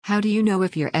How do you know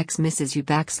if your ex misses you /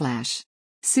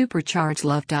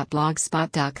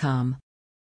 superchargelove.blogspot.com.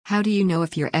 How do you know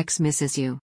if your ex misses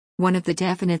you? One of the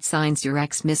definite signs your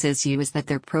ex misses you is that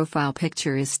their profile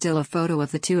picture is still a photo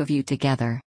of the two of you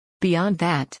together. Beyond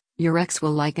that, your ex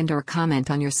will like and/or comment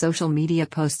on your social media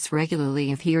posts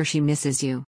regularly if he or she misses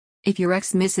you. If your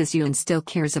ex misses you and still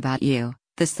cares about you,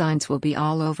 the signs will be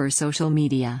all over social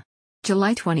media.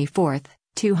 July 24th,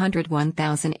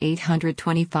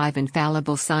 201,825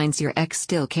 infallible signs your ex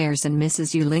still cares and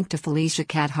misses you. Link to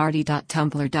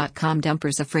FeliciaCatHardy.tumblr.com.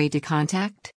 Dumpers afraid to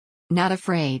contact? Not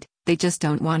afraid, they just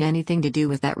don't want anything to do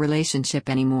with that relationship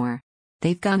anymore.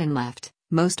 They've gone and left,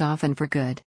 most often for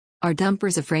good. Are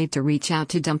dumpers afraid to reach out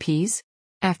to dumpees?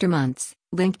 After months,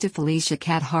 link to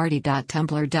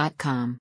FeliciaCatHardy.tumblr.com.